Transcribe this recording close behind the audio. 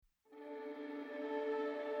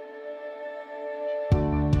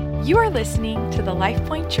You are listening to the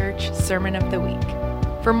LifePoint Church Sermon of the Week.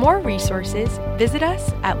 For more resources, visit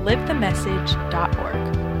us at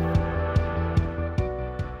livethemessage.org.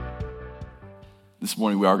 This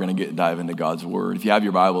morning we are going to dive into God's Word. If you have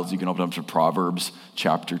your Bibles, you can open up to Proverbs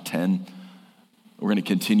chapter 10. We're going to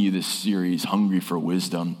continue this series, Hungry for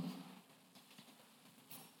Wisdom.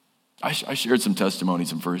 I shared some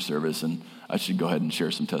testimonies in first service, and I should go ahead and share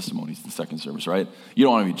some testimonies in second service, right? You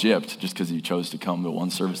don't want to be gypped just because you chose to come to one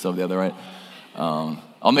service over the other, right?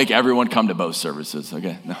 I'll make everyone come to both services,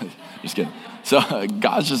 okay? No, just kidding. So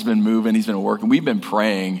God's just been moving. He's been working. We've been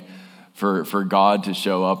praying for God to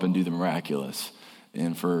show up and do the miraculous,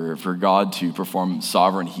 and for God to perform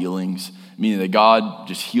sovereign healings, meaning that God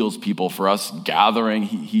just heals people. For us gathering,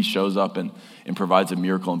 he shows up and provides a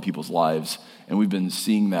miracle in people's lives. And we've been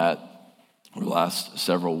seeing that over the last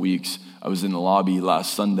several weeks. I was in the lobby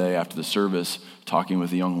last Sunday after the service talking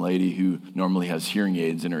with a young lady who normally has hearing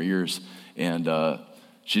aids in her ears. And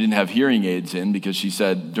she didn't have hearing aids in because she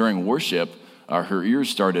said during worship, her ears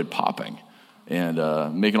started popping and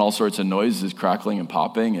making all sorts of noises, crackling and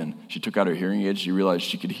popping. And she took out her hearing aids. She realized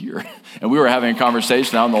she could hear. And we were having a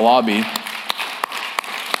conversation out in the lobby.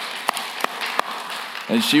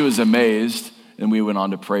 And she was amazed. And we went on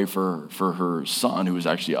to pray for her son, who was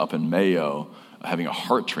actually up in Mayo, having a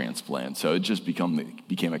heart transplant. So it just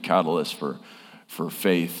became a catalyst for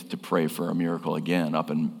faith to pray for a miracle again up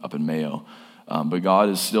in Mayo. But God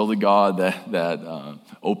is still the God that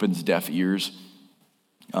opens deaf ears.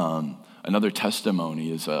 Another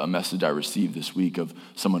testimony is a message I received this week of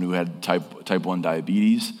someone who had type 1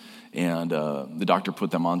 diabetes, and the doctor put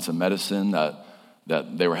them on some medicine that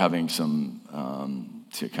they were having some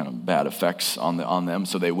kind of bad effects on them.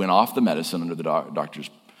 So they went off the medicine under the doctor's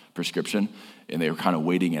prescription, and they were kind of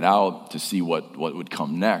waiting it out to see what would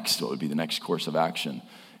come next, what would be the next course of action.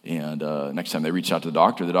 And next time they reached out to the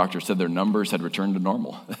doctor said their numbers had returned to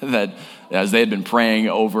normal. That as they had been praying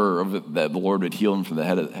over that the Lord would heal them from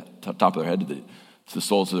the top of their head to the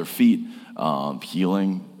soles of their feet,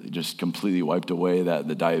 healing just completely wiped away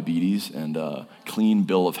the diabetes and clean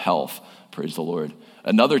bill of health. Praise the Lord.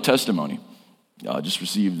 Another testimony. Just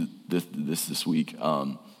received this week.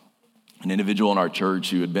 An individual in our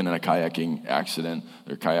church who had been in a kayaking accident.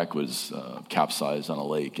 Their kayak was capsized on a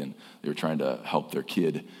lake, and they were trying to help their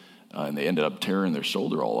kid, and they ended up tearing their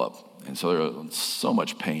shoulder all up. And so there was so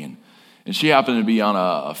much pain. And she happened to be on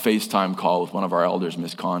a FaceTime call with one of our elders,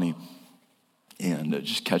 Miss Connie, and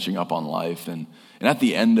just catching up on life. And at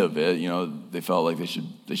the end of it, they felt like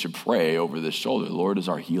they should pray over this shoulder. The Lord is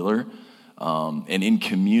our healer, and in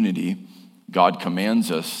community, God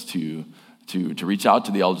commands us to reach out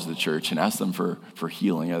to the elders of the church and ask them for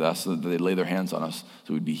healing. I'd ask that they lay their hands on us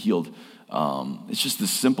so we'd be healed. It's just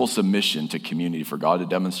this simple submission to community for God to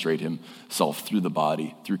demonstrate himself through the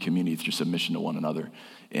body, through community, through submission to one another.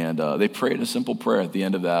 And they prayed a simple prayer at the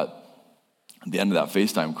end of that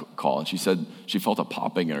FaceTime call. And she said she felt a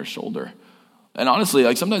popping in her shoulder. And honestly,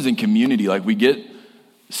 like sometimes in community, like we get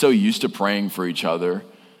so used to praying for each other.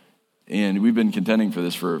 And we've been contending for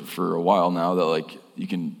this for a while now, that like you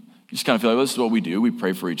just kind of feel like, well, this is what we do. We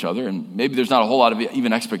pray for each other, and maybe there's not a whole lot of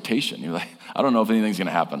even expectation. You're like, I don't know if anything's going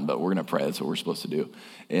to happen, but we're going to pray. That's what we're supposed to do.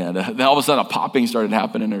 And then all of a sudden, a popping started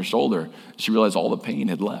happening in her shoulder. She realized all the pain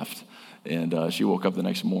had left, and she woke up the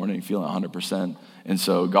next morning feeling 100%. And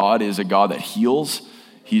so God is a God that heals.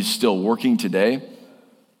 He's still working today.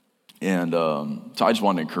 And so I just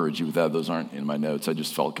wanted to encourage you with that. Those aren't in my notes. I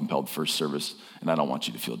just felt compelled first service, and I don't want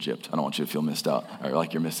you to feel gypped. I don't want you to feel missed out or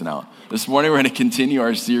like you're missing out. This morning we're going to continue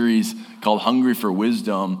our series called Hungry for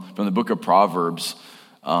Wisdom from the book of Proverbs.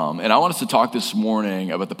 And I want us to talk this morning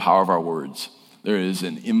about the power of our words. There is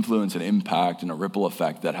an influence, an impact, and a ripple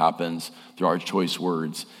effect that happens through our choice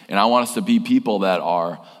words. And I want us to be people that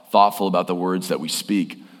are thoughtful about the words that we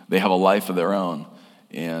speak. They have a life of their own.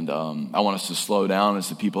 And I want us to slow down as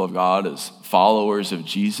the people of God, as followers of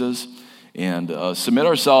Jesus, and submit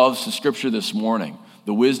ourselves to Scripture this morning,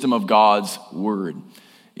 the wisdom of God's Word,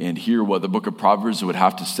 and hear what the book of Proverbs would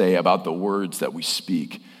have to say about the words that we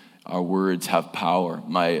speak. Our words have power.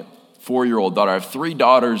 My 4-year-old daughter, I have 3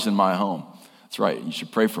 daughters in my home. That's right, you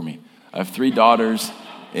should pray for me. I have 3 daughters,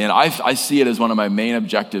 and I see it as one of my main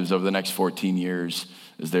objectives over the next 14 years,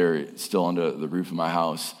 as they're still under the roof of my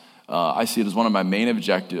house. I see it as one of my main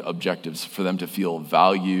objectives for them to feel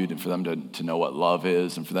valued, and for them to know what love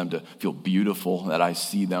is, and for them to feel beautiful, that I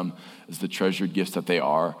see them as the treasured gifts that they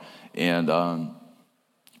are. And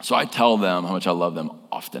so I tell them how much I love them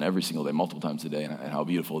often, every single day, multiple times a day, and how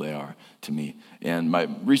beautiful they are to me. And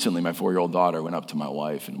recently, my 4-year-old daughter went up to my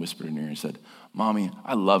wife and whispered in her ear and said, "Mommy,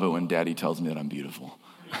 I love it when Daddy tells me that I'm beautiful."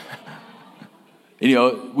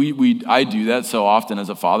 And, I do that so often as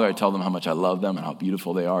a father. I tell them how much I love them and how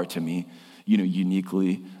beautiful they are to me,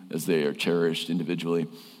 uniquely as they are cherished individually.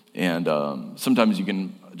 And sometimes you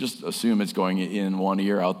can just assume it's going in one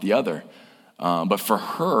ear, out the other. But for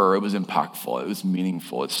her, it was impactful. It was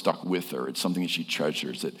meaningful. It stuck with her. It's something that she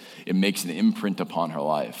treasures. It makes an imprint upon her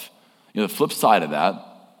life. The flip side of that,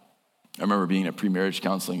 I remember being in a pre-marriage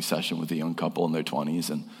counseling session with a young couple in their 20s,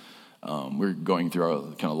 and we were going through our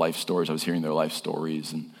kind of life stories. I was hearing their life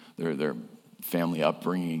stories and their family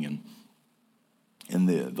upbringing, and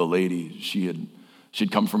the lady,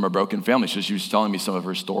 she'd come from a broken family. So she was telling me some of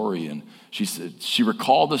her story, and she said she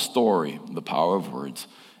recalled the story, the power of words.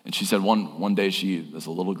 And she said one day she, as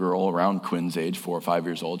a little girl around Quinn's age, 4 or 5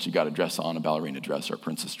 years old, she got a dress on, a ballerina dress or a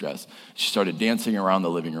princess dress. She started dancing around the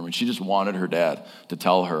living room, and she just wanted her dad to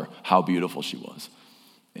tell her how beautiful she was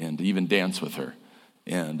and to even dance with her.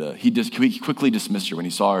 And he quickly dismissed her when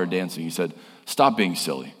he saw her dancing. He said, "Stop being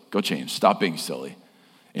silly. Go change. Stop being silly."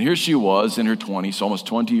 And here she was in her 20s, so almost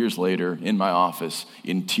 20 years later, in my office,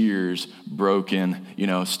 in tears, broken,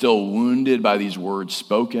 still wounded by these words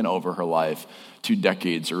spoken over her life 2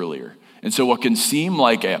 decades earlier. And so what can seem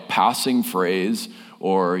like a passing phrase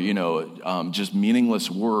or, just meaningless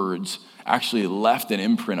words actually left an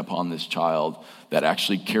imprint upon this child that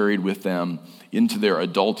actually carried with them into their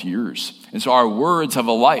adult years. And so our words have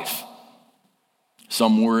a life.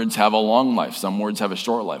 Some words have a long life. Some words have a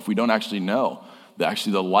short life. We don't actually know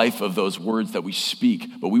the life of those words that we speak,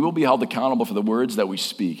 but we will be held accountable for the words that we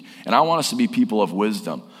speak. And I want us to be people of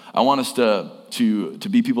wisdom. I want us to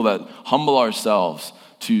be people that humble ourselves,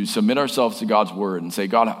 to submit ourselves to God's word and say,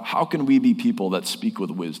 God, how can we be people that speak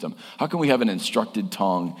with wisdom? How can we have an instructed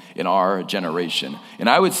tongue in our generation? And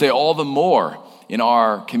I would say all the more in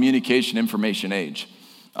our communication information age.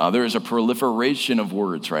 There is a proliferation of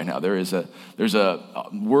words right now.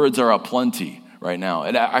 Words are aplenty right now.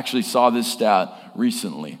 And I actually saw this stat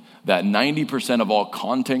recently that 90% of all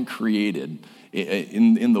content created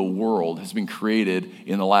in the world has been created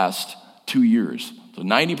in the last 2 years. So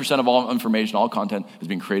 90% of all information, all content has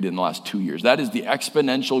been created in the last 2 years. That is the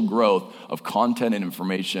exponential growth of content and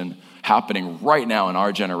information happening right now in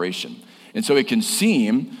our generation. And so it can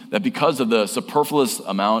seem that because of the superfluous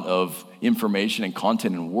amount of information and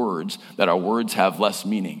content and words, that our words have less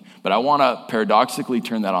meaning. But I want to paradoxically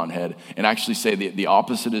turn that on head and actually say the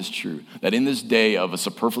opposite is true. That in this day of a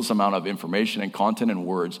superfluous amount of information and content and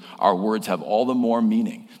words, our words have all the more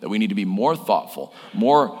meaning. That we need to be more thoughtful,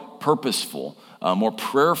 more purposeful, more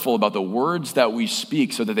prayerful about the words that we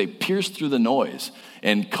speak so that they pierce through the noise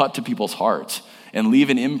and cut to people's hearts and leave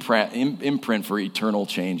an imprint for eternal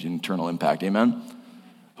change and eternal impact. Amen?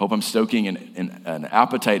 Hope I'm stoking an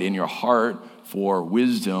appetite in your heart for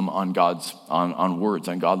wisdom on on words,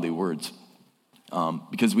 on godly words.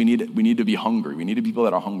 Because we need to be hungry. We need to be people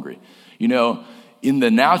that are hungry. In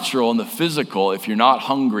the natural and the physical, if you're not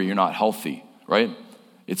hungry, you're not healthy, right?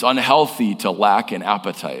 It's unhealthy to lack an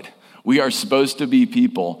appetite. We are supposed to be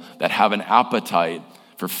people that have an appetite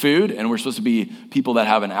for food, and we're supposed to be people that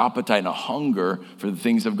have an appetite and a hunger for the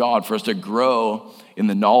things of God, for us to grow in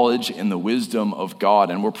the knowledge and the wisdom of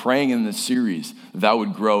God. And we're praying in this series that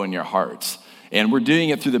would grow in your hearts. And we're doing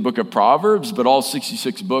it through the book of Proverbs, but all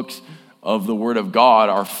 66 books of the Word of God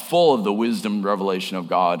are full of the wisdom and revelation of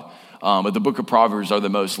God. But the book of Proverbs are the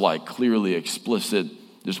most clearly explicit,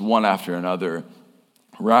 just one after another,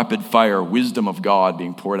 rapid fire wisdom of God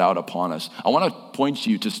being poured out upon us. I want to point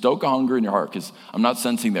you to stoke a hunger in your heart because I'm not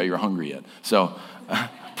sensing that you're hungry yet. So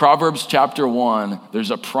Proverbs chapter 1,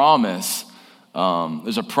 there's a promise.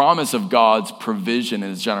 There's a promise of God's provision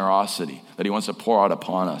and his generosity that he wants to pour out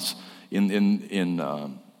upon us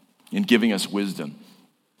in giving us wisdom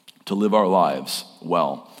to live our lives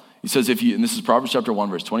well. He says, and this is Proverbs chapter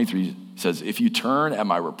 1, verse 23, he says, "If you turn at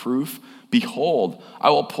my reproof, behold,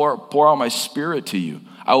 I will pour out my spirit to you.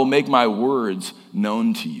 I will make my words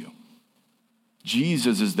known to you."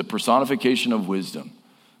 Jesus is the personification of wisdom.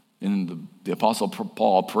 And the Apostle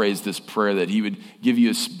Paul prays this prayer that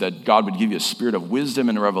that God would give you a spirit of wisdom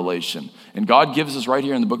and revelation. And God gives us right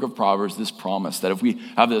here in the book of Proverbs this promise that if we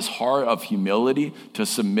have this heart of humility to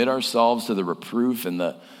submit ourselves to the reproof and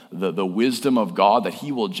the wisdom of God, that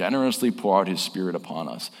he will generously pour out his spirit upon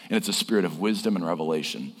us. And it's a spirit of wisdom and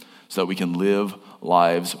revelation so that we can live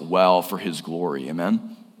lives well for his glory.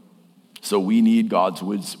 Amen? So we need God's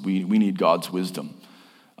wisdom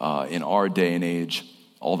in our day and age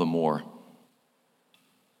all the more.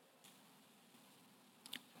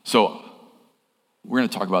 So we're going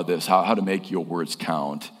to talk about this, how to make your words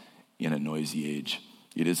count in a noisy age.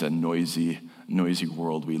 It is a noisy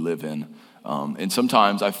world we live in. And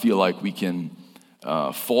sometimes I feel like we can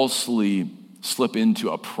falsely slip into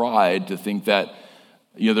a pride to think that,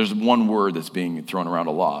 there's one word that's being thrown around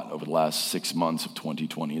a lot over the last 6 months of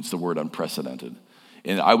 2020. It's the word unprecedented.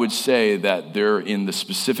 And I would say that in the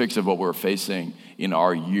specifics of what we're facing in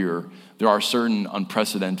our year, there are certain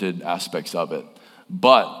unprecedented aspects of it.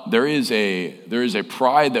 But there is a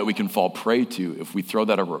pride that we can fall prey to if we throw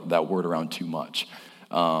that word around too much.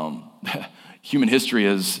 Human history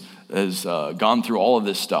has gone through all of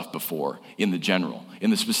this stuff before in the general. In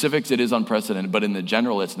the specifics, it is unprecedented, but in the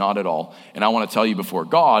general, it's not at all. And I want to tell you before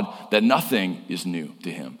God that nothing is new to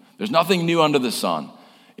him. There's nothing new under the sun.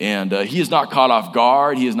 And he is not caught off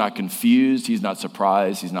guard. He is not confused. He's not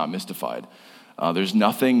surprised. He's not mystified. There's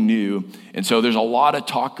nothing new. And so there's a lot of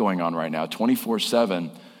talk going on right now, 24/7,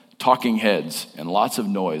 talking heads and lots of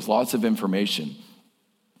noise, lots of information.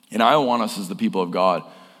 And I want us as the people of God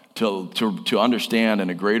to understand in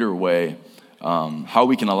a greater way how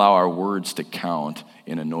we can allow our words to count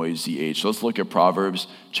in a noisy age. So let's look at Proverbs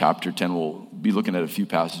chapter 10. We'll be looking at a few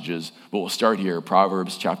passages, but we'll start here,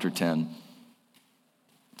 Proverbs chapter 10.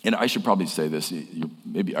 And I should probably say this,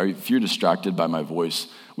 if you're distracted by my voice,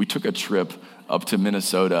 we took a trip up to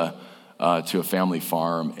Minnesota to a family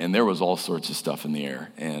farm, and there was all sorts of stuff in the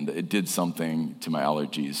air, and it did something to my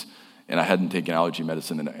allergies. And I hadn't taken allergy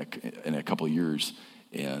medicine in a couple of years,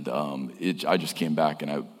 and I just came back,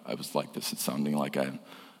 and I was like, this is sounding like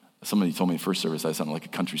somebody told me in first service I sounded like a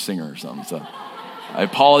country singer or something, so I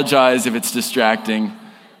apologize if it's distracting.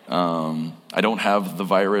 I don't have the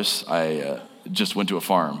virus. I just went to a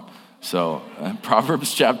farm. So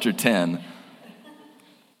Proverbs chapter 10,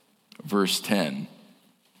 verse 10,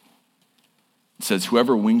 it says,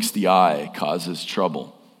 whoever winks the eye causes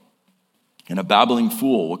trouble, and a babbling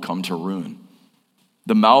fool will come to ruin.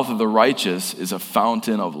 The mouth of the righteous is a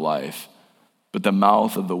fountain of life, but the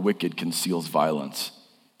mouth of the wicked conceals violence.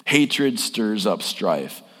 Hatred stirs up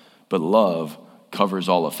strife, but love covers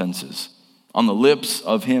all offenses. On the lips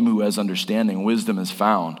of him who has understanding, wisdom is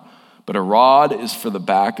found, but a rod is for the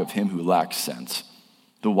back of him who lacks sense.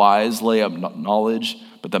 The wise lay up knowledge,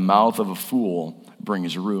 but the mouth of a fool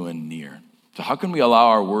brings ruin near. So how can we allow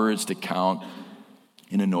our words to count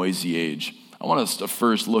in a noisy age? I want us to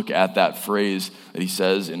first look at that phrase that he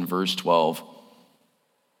says in verse 12.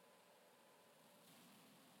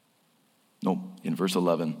 In verse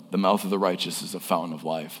 11, the mouth of the righteous is a fountain of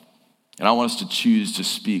life. And I want us to choose to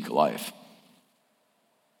speak life.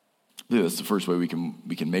 That's the first way we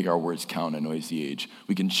can make our words count in a noisy age.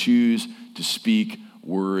 We can choose to speak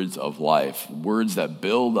words of life, words that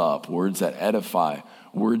build up, words that edify,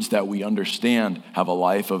 words that we understand have a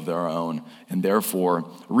life of their own and therefore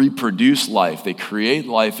reproduce life. They create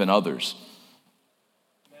life in others.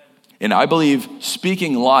 And I believe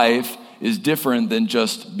speaking life is different than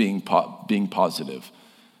just being positive.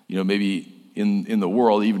 Maybe in the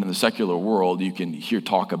world, even in the secular world, you can hear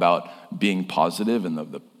talk about being positive and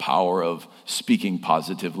the power of speaking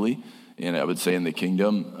positively. And I would say in the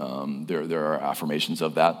kingdom, there are affirmations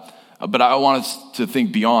of that. But I want us to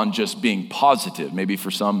think beyond just being positive. Maybe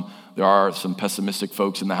for some, there are some pessimistic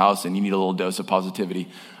folks in the house and you need a little dose of positivity.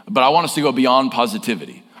 But I want us to go beyond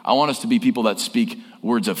positivity. I want us to be people that speak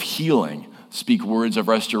words of healing, speak words of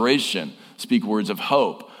restoration, speak words of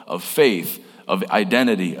hope, of faith, of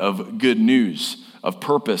identity, of good news, of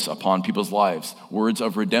purpose upon people's lives, words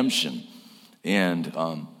of redemption. And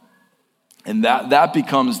that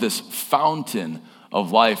becomes this fountain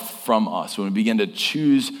of life from us when we begin to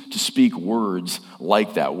choose to speak words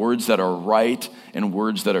like that, words that are right and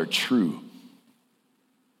words that are true.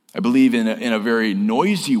 I believe in a very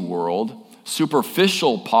noisy world,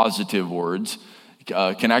 superficial positive words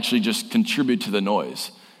can actually just contribute to the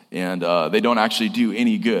noise. And they don't actually do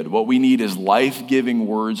any good. What we need is life-giving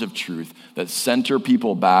words of truth that center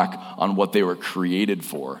people back on what they were created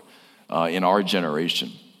for in our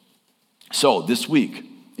generation. So this week,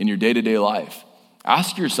 in your day-to-day life,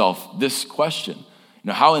 ask yourself this question.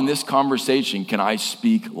 How in this conversation can I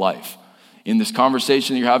speak life? In this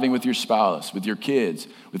conversation that you're having with your spouse, with your kids,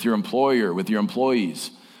 with your employer, with your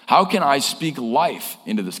employees, how can I speak life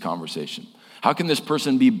into this conversation? How can this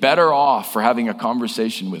person be better off for having a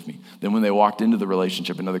conversation with me than when they walked into the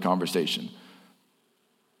relationship, into the conversation?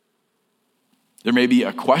 There may be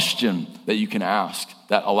a question that you can ask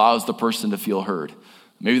that allows the person to feel heard.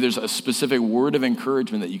 Maybe there's a specific word of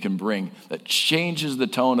encouragement that you can bring that changes the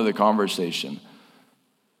tone of the conversation.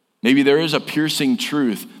 Maybe there is a piercing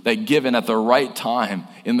truth that given at the right time,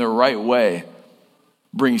 in the right way,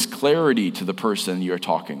 brings clarity to the person you're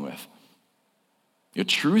talking with.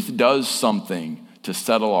 Truth does something to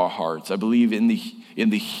settle our hearts. I believe in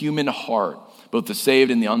the human heart, both the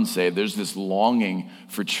saved and the unsaved, there's this longing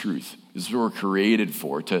for truth. This is what we're created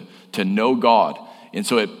for, to know God. And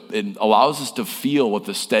so it allows us to feel what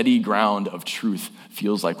the steady ground of truth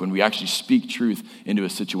feels like when we actually speak truth into a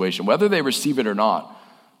situation. Whether they receive it or not,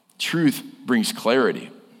 truth brings clarity.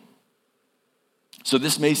 So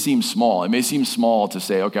this may seem small. It may seem small to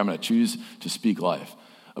say, okay, I'm going to choose to speak life.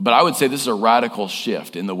 But I would say this is a radical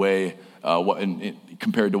shift in the way,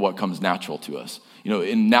 compared to what comes natural to us.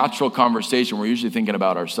 In natural conversation, we're usually thinking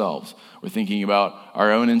about ourselves. We're thinking about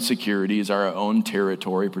our own insecurities, our own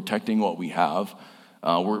territory, protecting what we have.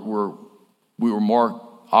 We were more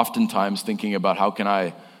oftentimes thinking about how can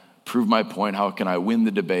I prove my point, how can I win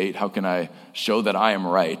the debate, how can I show that I am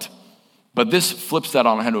right. But this flips that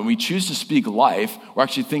on the head. When we choose to speak life, we're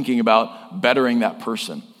actually thinking about bettering that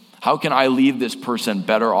person. How can I leave this person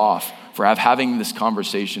better off for having this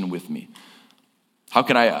conversation with me? How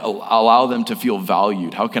can I allow them to feel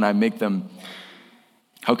valued? How can I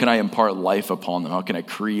impart life upon them? How can I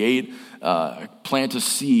plant a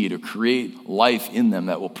seed or create life in them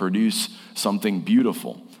that will produce something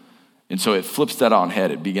beautiful? And so it flips that on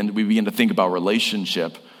head. We begin to think about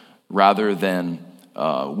relationship rather than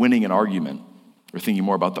winning an argument. We're thinking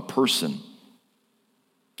more about the person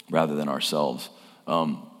rather than ourselves.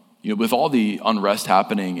 With all the unrest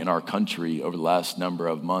happening in our country over the last number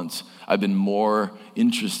of months, I've been more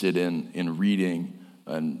interested in reading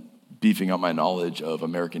and beefing up my knowledge of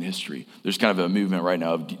American history. There's kind of a movement right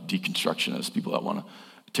now of deconstructionists, people that want to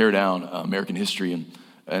tear down American history.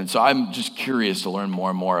 And so I'm just curious to learn more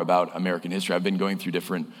and more about American history. I've been going through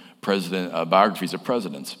different biographies of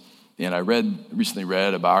presidents. And I recently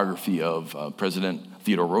read a biography of President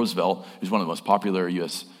Theodore Roosevelt, who's one of the most popular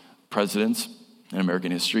U.S. presidents in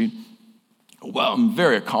American history. Well,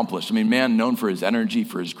 very accomplished. Man known for his energy,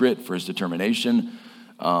 for his grit, for his determination.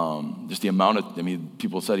 Just the amount of,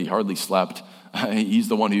 people said he hardly slept. He's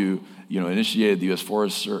the one who, initiated the U.S.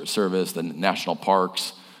 Forest Service, the national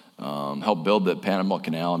parks, helped build the Panama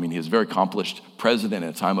Canal. He was a very accomplished president in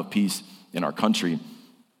a time of peace in our country.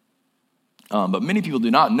 But many people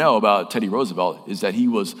do not know about Teddy Roosevelt is that he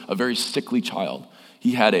was a very sickly child.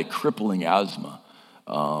 He had a crippling asthma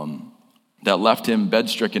that left him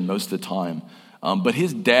bedstricken most of the time. But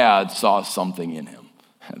his dad saw something in him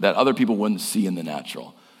that other people wouldn't see in the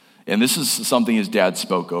natural. And this is something his dad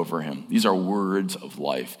spoke over him. These are words of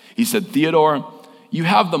life. He said, "Theodore, you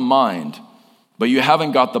have the mind, but you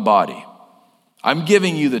haven't got the body. I'm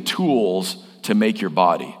giving you the tools to make your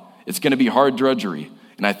body. It's going to be hard drudgery,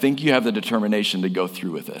 and I think you have the determination to go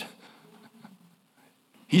through with it."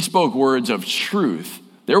 He spoke words of truth.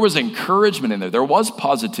 There was encouragement in there. There was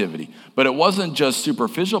positivity, but it wasn't just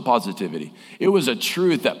superficial positivity. It was a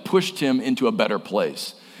truth that pushed him into a better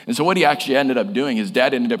place. And so what he actually ended up doing, his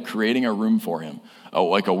dad ended up creating a room for him,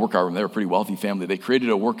 like a workout room. They were a pretty wealthy family. They created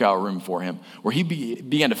a workout room for him where he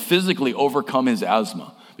began to physically overcome his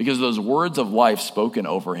asthma because of those words of life spoken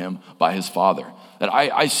over him by his father. That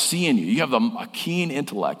I see in you. You have a keen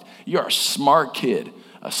intellect. You're a smart kid,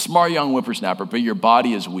 a smart young whippersnapper, but your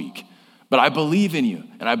body is weak. But I believe in you,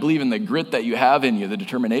 and I believe in the grit that you have in you, the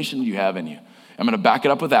determination you have in you. I'm going to back it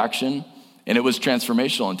up with action, and it was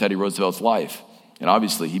transformational in Teddy Roosevelt's life. And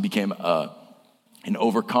obviously, he became an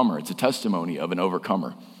overcomer. It's a testimony of an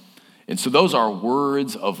overcomer. And so those are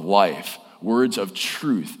words of life, words of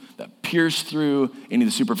truth that pierce through any of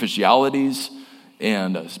the superficialities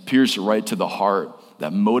and pierce right to the heart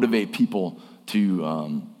that motivate people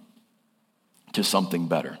to something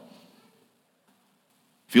better.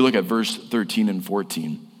 If you look at verse 13 and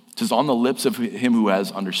 14, it says, "On the lips of him who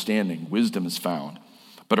has understanding, wisdom is found,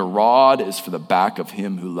 but a rod is for the back of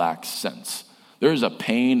him who lacks sense." There is a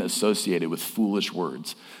pain associated with foolish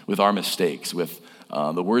words, with our mistakes, with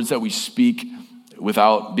the words that we speak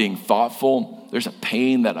without being thoughtful. There's a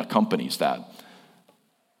pain that accompanies that.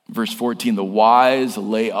 Verse 14, "The wise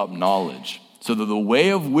lay up knowledge." So the way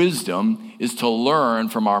of wisdom is to learn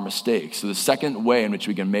from our mistakes. So the second way in which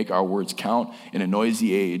we can make our words count in a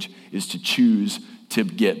noisy age is to choose to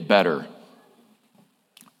get better.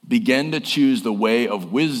 Begin to choose the way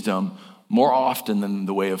of wisdom more often than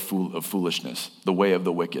the way of foolishness, the way of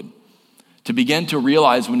the wicked. To begin to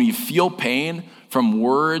realize when you feel pain from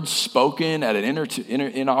words spoken at an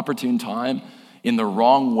inopportune time, in the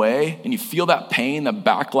wrong way, and you feel that pain, the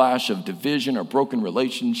backlash of division or broken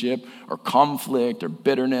relationship or conflict or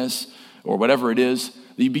bitterness or whatever it is,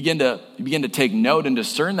 you begin to take note and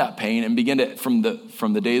discern that pain and begin to, from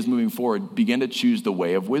the days moving forward, begin to choose the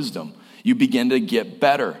way of wisdom. You begin to get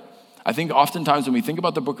better. I think oftentimes when we think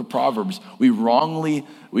about the book of Proverbs, we wrongly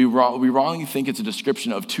think it's a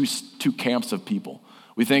description of two camps of people.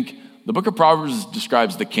 We think the book of Proverbs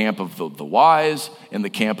describes the camp of the wise and the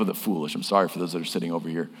camp of the foolish. I'm sorry for those that are sitting over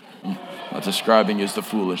here. I'm not describing you as the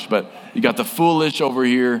foolish, but you got the foolish over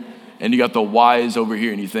here and you got the wise over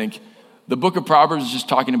here, and you think the book of Proverbs is just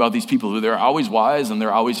talking about these people who they're always wise and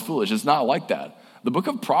they're always foolish. It's not like that. The book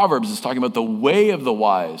of Proverbs is talking about the way of the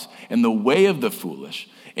wise and the way of the foolish.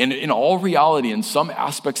 And in all reality, in some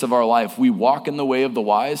aspects of our life, we walk in the way of the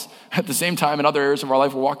wise. At the same time, in other areas of our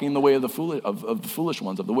life, we're walking in the way of the foolish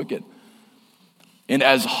ones, of the wicked. And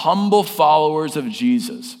as humble followers of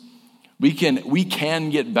Jesus, we can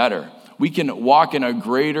get better. We can walk in a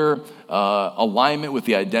greater alignment with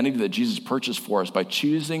the identity that Jesus purchased for us by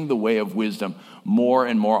choosing the way of wisdom more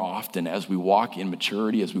and more often as we walk in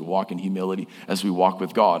maturity, as we walk in humility, as we walk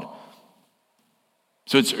with God.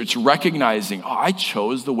 So it's recognizing, I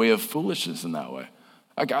chose the way of foolishness in that way.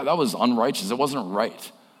 That was unrighteous. It wasn't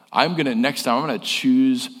right. Next time, I'm going to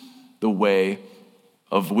choose the way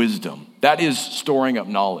of wisdom. That is storing up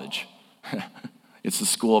knowledge. It's the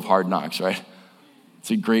school of hard knocks, right? It's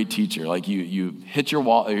a great teacher. Like you hit your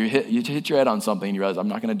wall, you hit your head on something, and you realize, I'm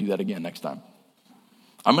not going to do that again next time.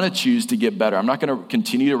 I'm going to choose to get better. I'm not going to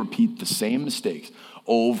continue to repeat the same mistakes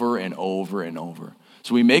over and over and over.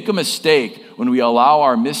 So we make a mistake when we allow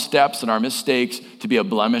our missteps and our mistakes to be a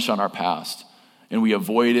blemish on our past, and we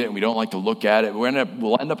avoid it and we don't like to look at it.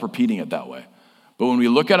 We'll end up repeating it that way. But when we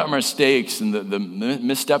look at our mistakes and the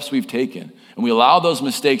missteps we've taken, and we allow those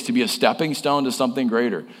mistakes to be a stepping stone to something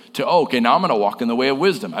greater, okay, now I'm going to walk in the way of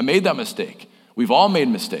wisdom. I made that mistake. We've all made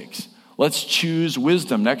mistakes. Let's choose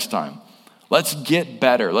wisdom next time. Let's get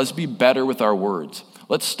better. Let's be better with our words.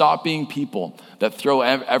 Let's stop being people that throw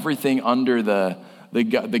everything under the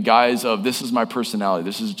guise of, this is my personality.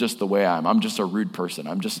 This is just the way I am. I'm just a rude person.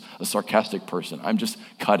 I'm just a sarcastic person. I'm just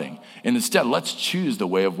cutting. And instead, let's choose the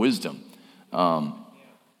way of wisdom.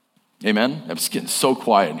 Amen? I'm just getting so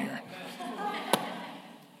quiet in here.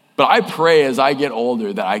 But I pray as I get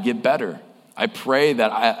older that I get better. I pray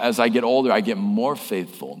that as I get older, I get more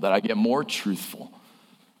faithful, that I get more truthful,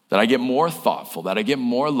 that I get more thoughtful, that I get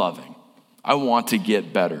more loving. I want to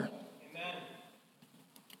get better. Amen.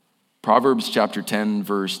 Proverbs chapter 10,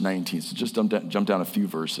 verse 19. So just jump down a few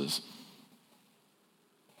verses.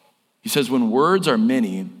 He says, when words are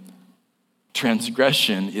many,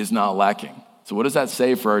 transgression is not lacking. So what does that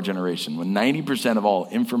say for our generation? When 90% of all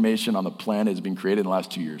information on the planet has been created in the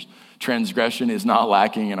last 2 years, transgression is not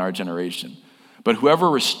lacking in our generation. But whoever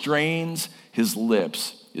restrains his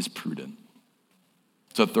lips is prudent.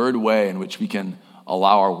 It's a third way in which we can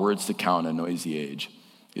allow our words to count in a noisy age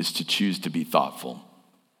is to choose to be thoughtful.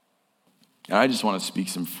 And I just want to speak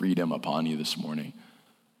some freedom upon you this morning.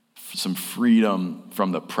 Some freedom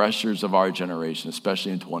from the pressures of our generation,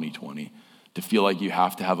 especially in 2020. To feel like you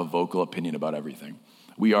have to have a vocal opinion about everything.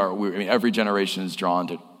 Every generation is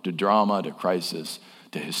drawn to drama, to crisis,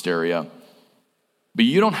 to hysteria. But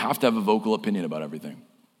you don't have to have a vocal opinion about everything.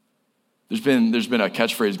 There's been a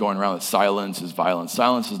catchphrase going around that silence is violence.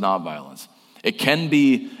 Silence is not violence. It can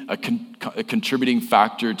be a contributing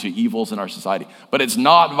factor to evils in our society, but it's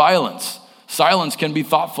not violence. Silence can be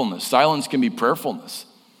thoughtfulness. Silence can be prayerfulness.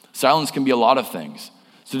 Silence can be a lot of things.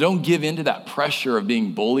 So don't give in to that pressure of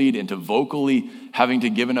being bullied into vocally having to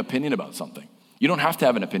give an opinion about something. You don't have to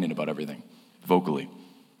have an opinion about everything vocally.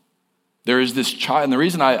 There is this child, and the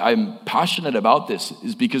reason I'm passionate about this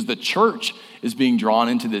is because the church is being drawn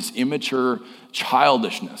into this immature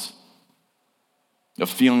childishness of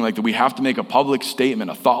feeling like that we have to make a public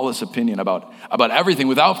statement, a thoughtless opinion about everything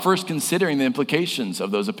without first considering the implications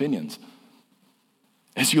of those opinions.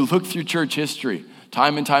 As you look through church history,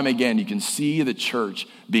 time and time again, you can see the church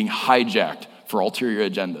being hijacked for ulterior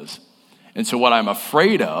agendas. And so what I'm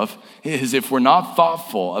afraid of is if we're not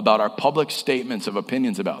thoughtful about our public statements of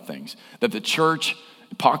opinions about things, that the church,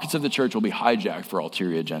 pockets of the church will be hijacked for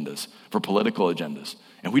ulterior agendas, for political agendas.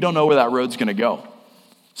 And we don't know where that road's going to go.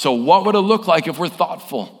 So what would it look like if we're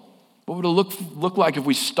thoughtful? What would it look like if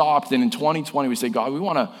we stopped and in 2020 we say, God, we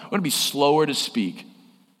want to be slower to speak.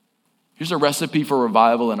 Here's a recipe for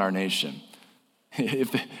revival in our nation.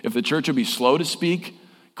 If the church would be slow to speak,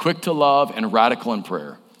 quick to love, and radical in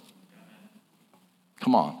prayer.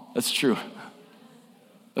 Come on, that's true.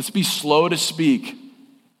 Let's be slow to speak,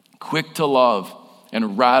 quick to love,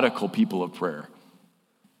 and radical people of prayer.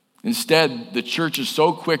 Instead, the church is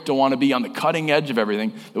so quick to want to be on the cutting edge of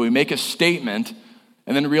everything that we make a statement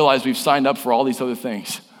and then realize we've signed up for all these other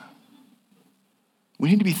things. We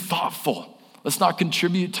need to be thoughtful. Let's not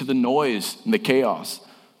contribute to the noise and the chaos.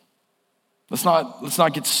 Let's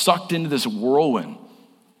not get sucked into this whirlwind.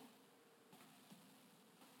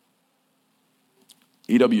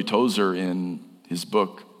 E.W. Tozer, in his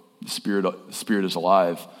book, The Spirit is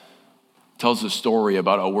Alive, tells a story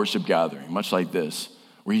about a worship gathering, much like this,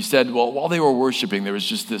 where he said, well, while they were worshiping, there was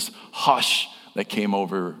just this hush that came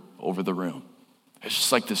over the room. It's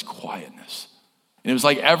just like this quietness. And it was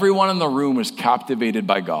like everyone in the room was captivated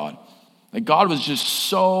by God. Like God was just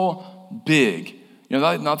so big.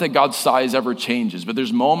 Not that God's size ever changes, but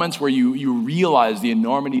there's moments where you realize the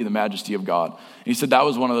enormity and the majesty of God. And he said that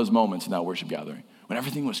was one of those moments in that worship gathering, when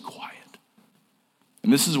everything was quiet.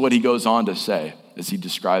 And this is what he goes on to say as he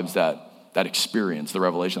describes that experience, the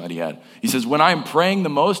revelation that he had. He says, when I'm praying the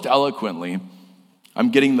most eloquently,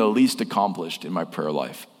 I'm getting the least accomplished in my prayer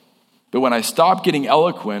life. But when I stop getting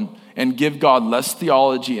eloquent and give God less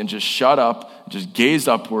theology and just shut up, just gaze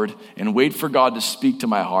upward and wait for God to speak to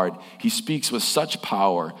my heart, he speaks with such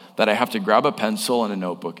power that I have to grab a pencil and a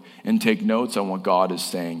notebook and take notes on what God is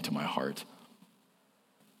saying to my heart.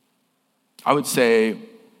 I would say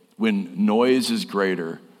when noise is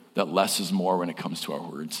greater, that less is more when it comes to our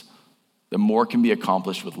words. That more can be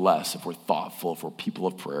accomplished with less if we're thoughtful, if we're people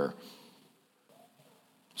of prayer.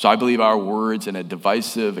 So I believe our words in a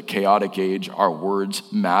divisive, a chaotic age, our words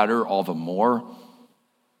matter all the more.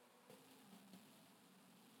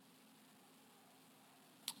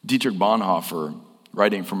 Dietrich Bonhoeffer,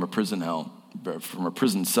 writing from a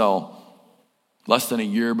prison cell, less than a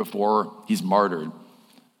year before he's martyred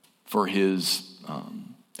for his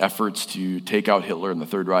efforts to take out Hitler and the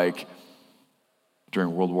Third Reich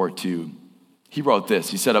during World War II, he wrote this.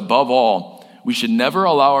 He said, above all, we should never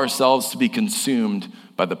allow ourselves to be consumed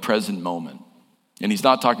by the present moment. And he's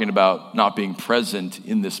not talking about not being present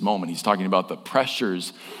in this moment. He's talking about the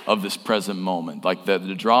pressures of this present moment, like the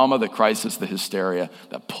drama, the crisis, the hysteria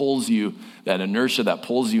that pulls you, that inertia that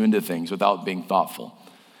pulls you into things without being thoughtful.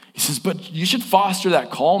 He says, but you should foster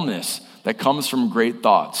that calmness that comes from great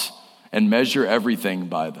thoughts and measure everything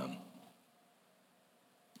by them.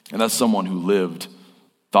 And that's someone who lived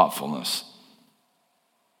thoughtfulness.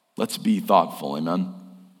 Let's be thoughtful, amen?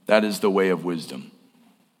 That is the way of wisdom.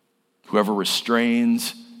 Whoever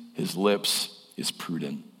restrains his lips is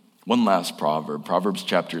prudent. One last proverb, Proverbs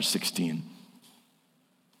chapter 16.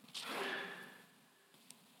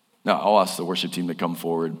 Now, I'll ask the worship team to come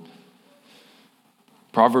forward.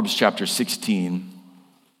 Proverbs chapter 16,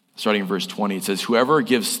 starting in verse 20, it says, whoever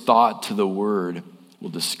gives thought to the word will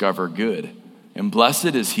discover good, and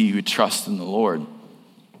blessed is he who trusts in the Lord.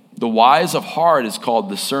 The wise of heart is called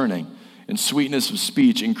discerning, and sweetness of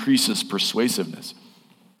speech increases persuasiveness.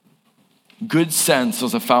 Good sense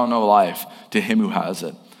is a fountain of life to him who has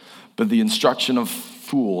it, but the instruction of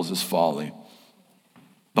fools is folly.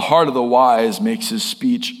 The heart of the wise makes his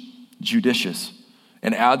speech judicious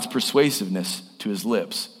and adds persuasiveness to his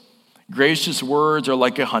lips. Gracious words are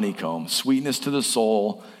like a honeycomb, sweetness to the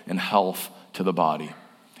soul and health to the body.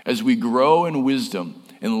 As we grow in wisdom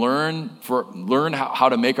and learn how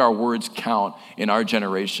to make our words count in our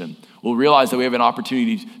generation, we'll realize that we have an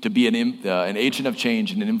opportunity to be an agent of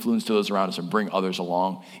change and an influence to those around us and bring others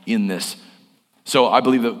along in this. So I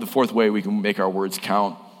believe that the fourth way we can make our words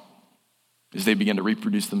count is they begin to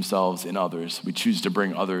reproduce themselves in others. We choose to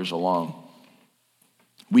bring others along.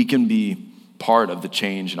 We can be part of the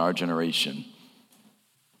change in our generation.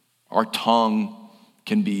 Our tongue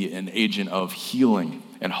can be an agent of healing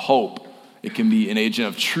and hope. It can be an agent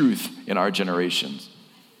of truth in our generations.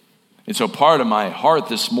 And so part of my heart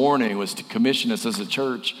this morning was to commission us as a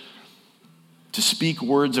church to speak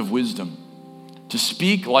words of wisdom, to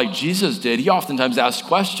speak like Jesus did. He oftentimes asked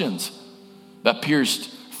questions that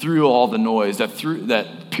pierced through all the noise,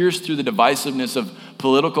 that pierced through the divisiveness of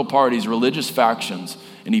political parties, religious factions,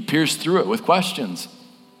 and he pierced through it with questions.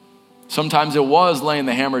 Sometimes it was laying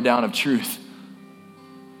the hammer down of truth.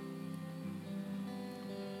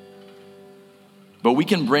 But we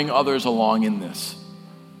can bring others along in this.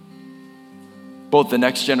 Both the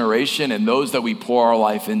next generation and those that we pour our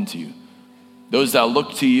life into. Those that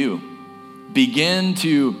look to you. Begin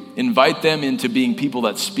to invite them into being people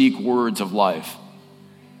that speak words of life.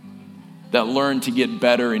 That learn to get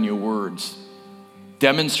better in your words.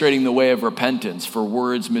 Demonstrating the way of repentance for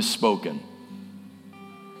words misspoken.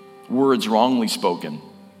 Words wrongly spoken.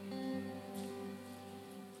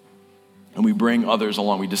 And we bring others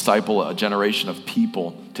along. We disciple a generation of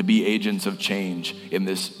people to be agents of change in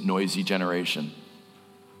this noisy generation.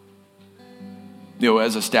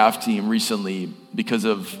 As a staff team recently, because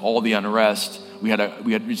of all the unrest, we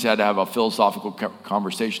just had to have a philosophical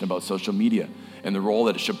conversation about social media and the role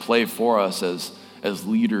that it should play for us as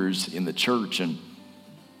leaders in the church. And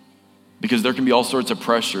because there can be all sorts of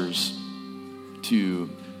pressures to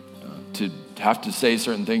have to say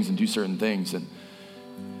certain things and do certain things.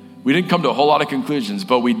 We didn't come to a whole lot of conclusions,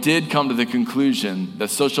 but we did come to the conclusion that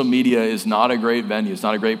social media is not a great venue. It's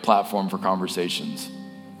not a great platform for conversations.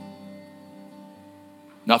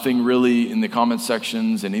 Nothing really in the comment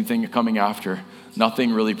sections, anything coming after,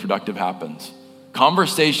 nothing really productive happens.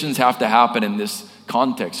 Conversations have to happen in this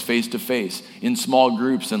context, face to face, in small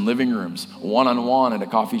groups, in living rooms, one-on-one at a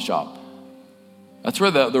coffee shop. That's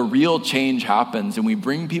where the real change happens, and we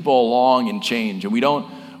bring people along in change, and we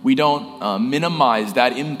don't minimize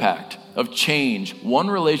that impact of change, one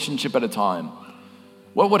relationship at a time.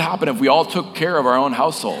 What would happen if we all took care of our own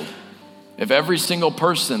household? If every single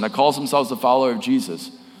person that calls themselves a follower of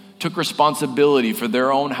Jesus took responsibility for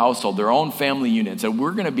their own household, their own family unit, and said,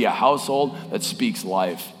 we're going to be a household that speaks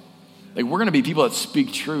life. Like, we're going to be people that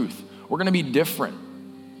speak truth. We're going to be different.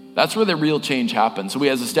 That's where the real change happens. So we,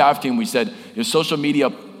 as a staff team, we said, social media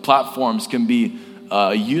platforms can be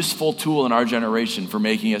a useful tool in our generation for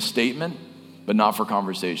making a statement, but not for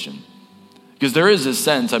conversation. Because there is a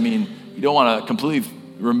sense, you don't want to completely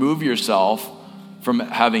remove yourself from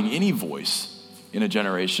having any voice in a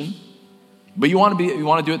generation, but you want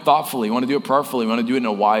to do it thoughtfully, you want to do it prayerfully, you want to do it in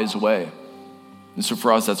a wise way. And so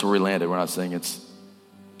for us, that's where we landed. We're not saying it's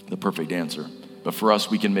the perfect answer, but for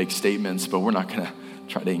us, we can make statements, but we're not going to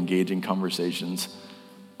try to engage in conversations,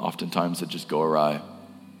 oftentimes that just go awry.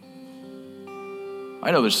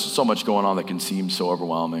 I know there's so much going on that can seem so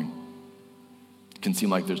overwhelming. It can seem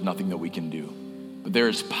like there's nothing that we can do, but there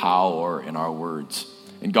is power in our words.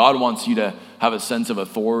 And God wants you to have a sense of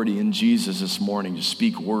authority in Jesus this morning, to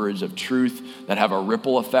speak words of truth that have a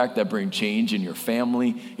ripple effect, that bring change in your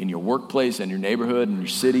family, in your workplace, in your neighborhood, in your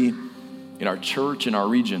city, in our church, in our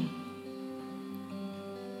region.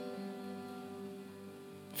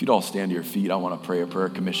 If you'd all stand to your feet, I want to pray a prayer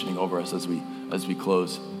commissioning over us as we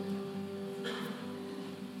close.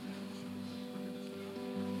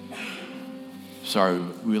 Sorry,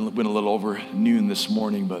 we went a little over noon this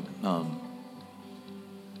morning, but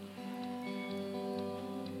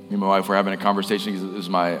me and my wife were having a conversation.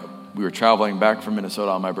 We were traveling back from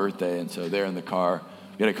Minnesota on my birthday, and so there in the car,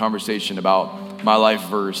 we had a conversation about my life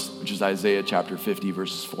verse, which is Isaiah chapter 50,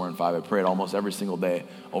 verses 4 and 5. I pray it almost every single day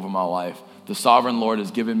over my life. The sovereign Lord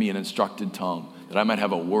has given me an instructed tongue, that I might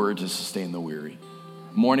have a word to sustain the weary.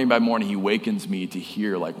 Morning by morning, he wakens me to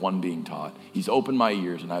hear like one being taught. He's opened my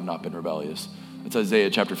ears, and I have not been rebellious. That's Isaiah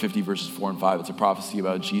chapter 50, verses 4 and 5. It's a prophecy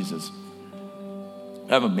about Jesus.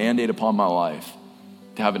 I have a mandate upon my life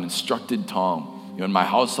to have an instructed tongue. In my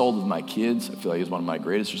household with my kids, I feel like it's one of my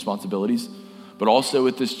greatest responsibilities, but also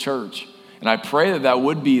with this church. And I pray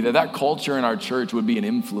that culture in our church would be an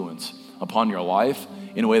influence upon your life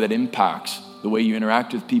in a way that impacts the way you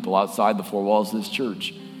interact with people outside the four walls of this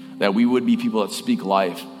church. That we would be people that speak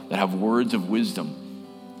life, that have words of wisdom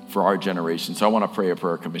for our generation. So I want to pray a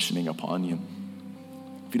prayer commissioning upon you.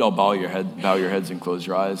 If you'd all bow your heads and close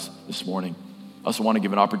your eyes this morning. I also want to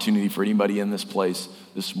give an opportunity for anybody in this place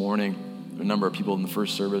this morning. There are a number of people in the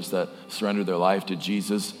first service that surrendered their life to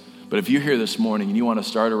Jesus. But if you're here this morning and you want to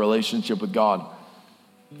start a relationship with God,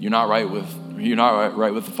 you're not right with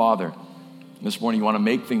the Father. This morning you want to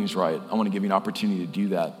make things right. I want to give you an opportunity to do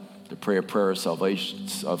that, to pray a prayer of salvation,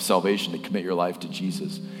 to commit your life to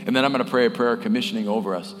Jesus. And then I'm going to pray a prayer commissioning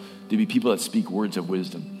over us to be people that speak words of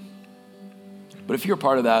wisdom. But if you're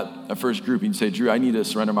part of that first group, you can say, Drew, I need to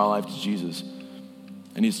surrender my life to Jesus.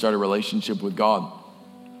 I need to start a relationship with God.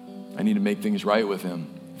 I need to make things right with him.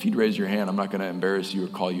 If you'd raise your hand, I'm not going to embarrass you or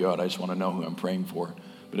call you out. I just want to know who I'm praying for.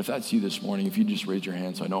 But if that's you this morning, if you just raise your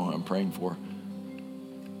hand so I know who I'm praying for.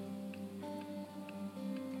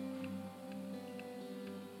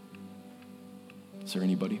 Is there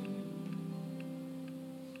anybody?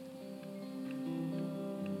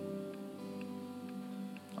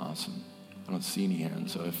 Awesome. I don't see any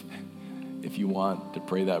hands, so if you want to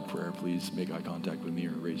pray that prayer, please make eye contact with me or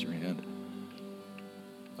raise your hand.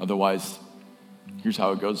 Otherwise, here's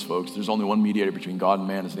how it goes, folks. There's only one mediator between God and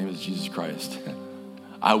man. His name is Jesus Christ.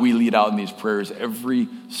 We lead out in these prayers every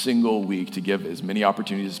single week to give as many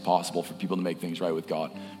opportunities as possible for people to make things right with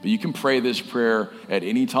God. But you can pray this prayer at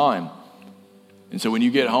any time. And so when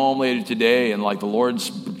you get home later today and like the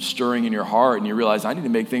Lord's stirring in your heart and you realize I need to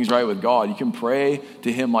make things right with God, you can pray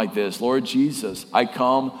to him like this. Lord Jesus, I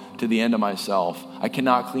come to the end of myself. I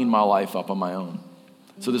cannot clean my life up on my own.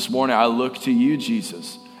 So this morning I look to you,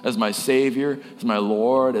 Jesus, as my Savior, as my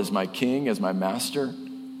Lord, as my King, as my Master.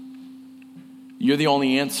 You're the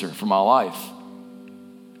only answer for my life.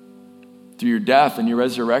 Through your death and your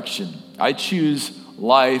resurrection, I choose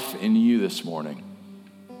life in you this morning.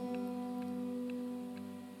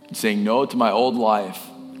 Saying no to my old life,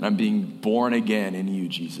 and I'm being born again in you,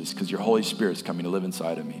 Jesus, because your Holy Spirit's coming to live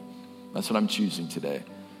inside of me. That's what I'm choosing today.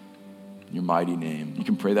 in your mighty name. You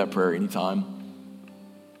can pray that prayer anytime.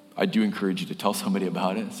 I do encourage you to tell somebody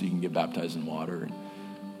about it so you can get baptized in water and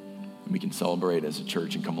we can celebrate as a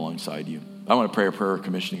church and come alongside you. I want to pray a prayer of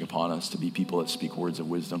commissioning upon us to be people that speak words of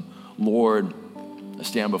wisdom. Lord, I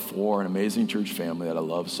stand before an amazing church family that I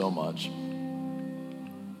love so much.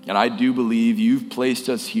 And I do believe you've placed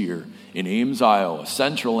us here in Ames, Iowa,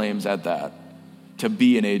 Central Ames at that, to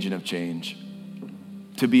be an agent of change,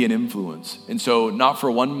 to be an influence. And so not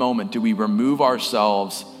for one moment do we remove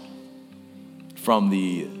ourselves from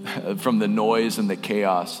the noise and the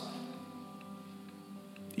chaos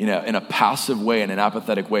in a passive way, in an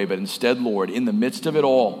apathetic way, but instead, Lord, in the midst of it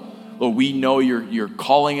all, Lord, we know you're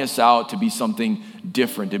calling us out to be something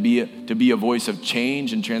different, to be a voice of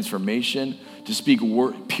change and transformation, to speak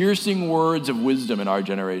piercing words of wisdom in our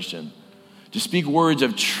generation, to speak words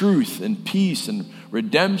of truth and peace and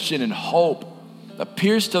redemption and hope that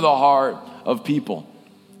pierce to the heart of people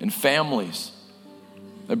and families,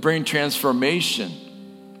 that bring transformation.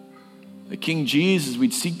 The King Jesus,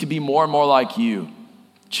 we'd seek to be more and more like you,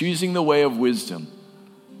 choosing the way of wisdom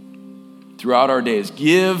throughout our days.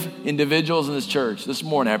 Give individuals in this church this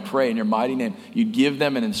morning, I pray in your mighty name, you'd give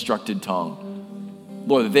them an instructed tongue.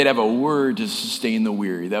 Lord, that they'd have a word to sustain the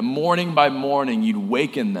weary, that morning by morning you'd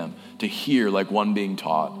waken them to hear like one being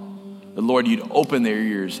taught. That, Lord, you'd open their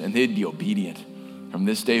ears and they'd be obedient. From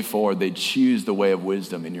this day forward, they'd choose the way of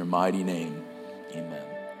wisdom in your mighty name. Amen.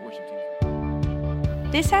 Worship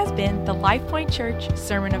team. This has been the LifePoint Church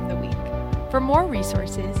Sermon of the Week. For more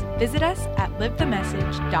resources, visit us at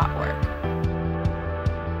livethemessage.org.